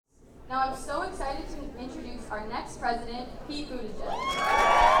Now I'm so excited to introduce our next president, Pete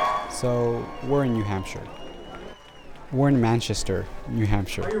Buttigieg. So, we're in New Hampshire. We're in Manchester, New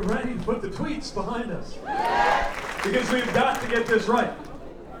Hampshire. Are you ready to put the tweets behind us? Because we've got to get this right.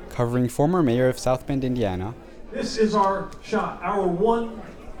 Covering former mayor of South Bend, Indiana. This is our shot, our one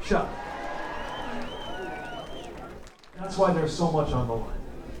shot. That's why there's so much on the line.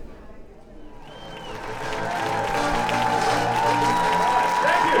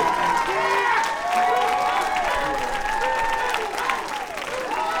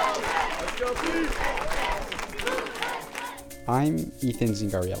 I'm Ethan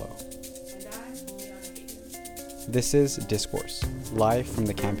Zingariello. This is Discourse, live from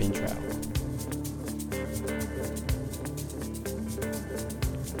the campaign trail.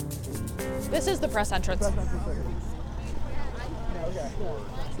 This is the press entrance.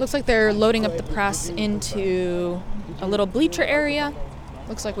 Looks like they're loading up the press into a little bleacher area.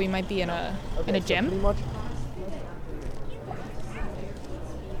 Looks like we might be in a gym.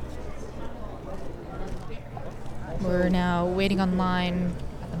 We're now waiting online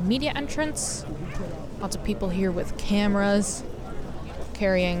at the media entrance. Lots of people here with cameras,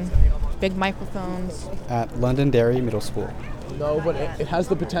 carrying big microphones. At Londonderry Middle School. No, but it has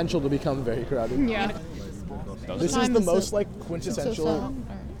the potential to become very crowded. Yeah. This is the most quintessential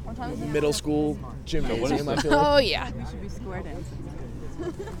middle school gymnasium, I feel like. Oh, yeah. We should be squared in.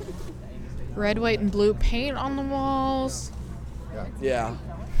 Red, white, and blue paint on the walls. Yeah,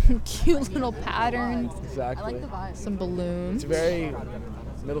 Cute little patterns. exactly. Some balloons. It's very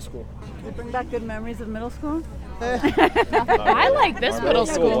middle school. Does it bring back good memories of middle school? I like this middle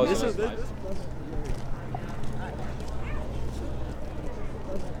school.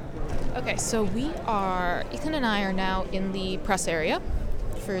 Okay, so Ethan and I are now in the press area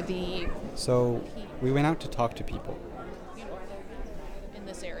for the So, we went out to talk to people. in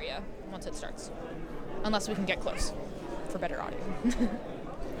this area once it starts. Unless we can get close for better audio.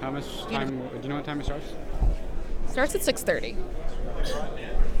 How much time, do you know what time it starts? Starts at 6:30.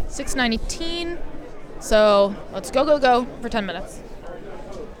 6:19. So let's go for 10 minutes.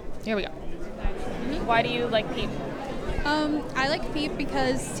 Here we go. Why do you like Pete? I like Pete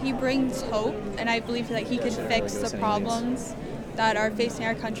because he brings hope, and I believe that he can fix the problems that are facing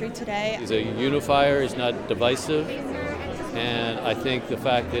our country today. He's a unifier, he's not divisive, and I think the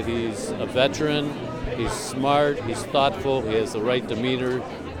fact that he's a veteran, he's smart, he's thoughtful, he has the right demeanor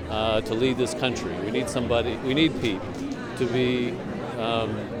to lead this country. We need Pete to be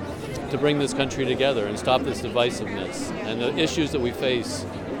to bring this country together and stop this divisiveness. And the issues that we face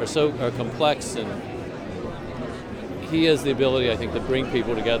are complex, and he has the ability, I think, to bring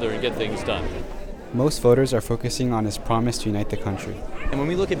people together and get things done. Most voters are focusing on his promise to unite the country. And when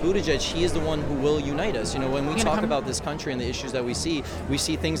we look at Buttigieg, he is the one who will unite us. You know, when we talk about this country and the issues that we see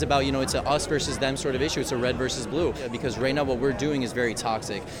things about, it's a us versus them sort of issue. It's a red versus blue. Because right now what we're doing is very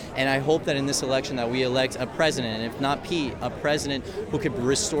toxic. And I hope that in this election that we elect a president, and if not Pete, a president who could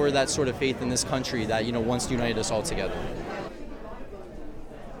restore that sort of faith in this country that, wants to unite us all together.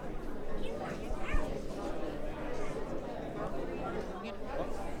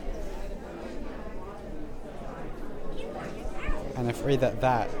 And afraid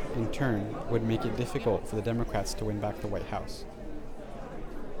that, in turn, would make it difficult for the Democrats to win back the White House.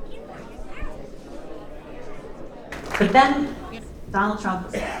 But then Donald Trump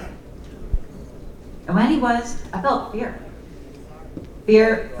was there. And when he was, I felt fear.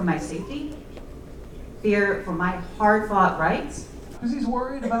 Fear for my safety, fear for my hard-fought rights. Because he's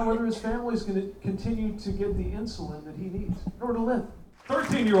worried about whether his family's going to continue to get the insulin that he needs in order to live.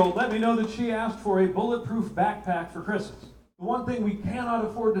 13-year-old let me know that she asked for a bulletproof backpack for Christmas. The one thing we cannot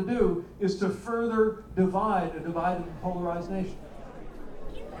afford to do is to further divide a divided and polarized nation.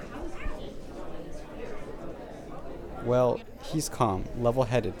 Well, he's calm,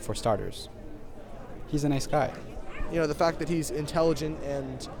 level-headed for starters. He's a nice guy. The fact that he's intelligent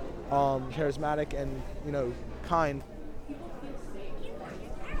and charismatic and, kind.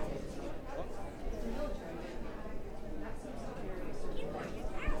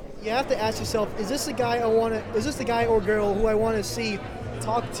 You have to ask yourself, is this the guy or girl who I want to see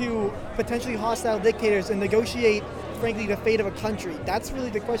talk to potentially hostile dictators and negotiate, frankly, the fate of a country? That's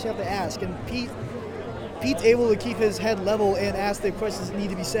really the question you have to ask. And Pete's able to keep his head level and ask the questions that need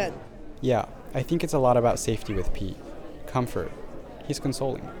to be said. Yeah, I think it's a lot about safety with Pete. Comfort. He's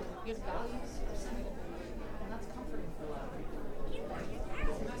consoling.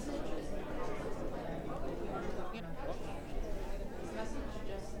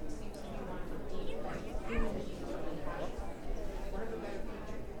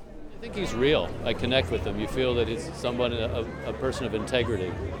 I think he's real. I connect with him. You feel that he's someone, a person of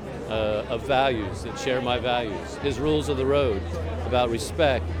integrity. of values that share my values. His rules of the road about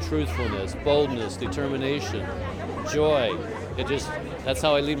respect, truthfulness, boldness, determination, joy. That's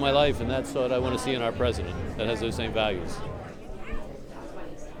how I lead my life, and that's what I want to see in our president, that has those same values.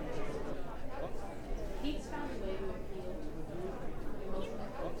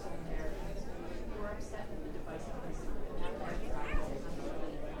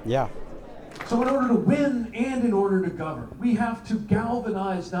 Yeah. So in order to win and in order to govern, we have to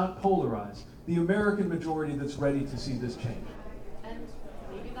galvanize, not polarize, the American majority that's ready to see this change. And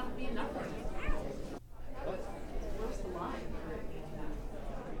maybe that would be enough for you. But where's the line?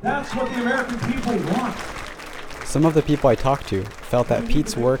 That's what the American people want. Some of the people I talked to felt that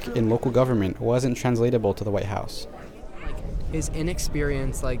Pete's work in local government wasn't translatable to the White House. His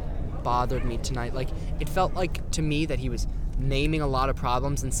inexperience bothered me tonight. It felt like to me that he was naming a lot of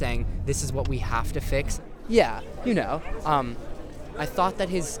problems and saying this is what we have to fix. Yeah, I thought that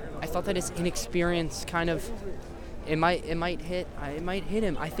his inexperience kind of it might hit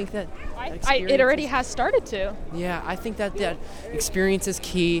him. I think that it already has started to. Yeah, I think that experience is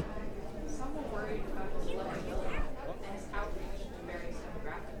key. Some were worried about his level of ability and his outreach to various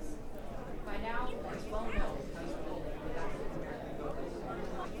demographics. By now, it's well known how he's building with African American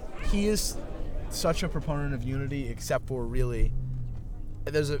voters. He is such a proponent of unity, except for really,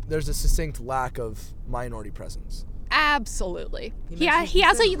 there's a succinct lack of minority presence. Absolutely. He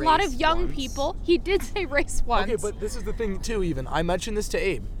has a lot of young people. He did say race once. Okay, but this is the thing too. Even I mentioned this to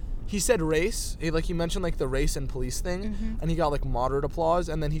Abe. He said race. He mentioned the race and police thing, and he got moderate applause.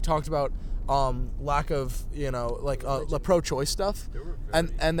 And then he talked about lack of the pro-choice stuff,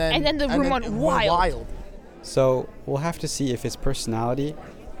 and then the room went wild. So we'll have to see if his personality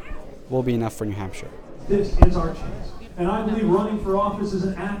will be enough for New Hampshire. This is our chance. And I believe running for office is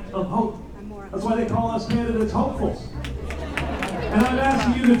an act of hope. That's why they call us candidates hopefuls. And I'm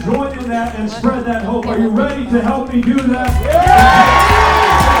asking you to join in that and spread that hope. Are you ready to help me do that?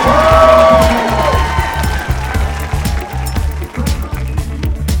 Yeah!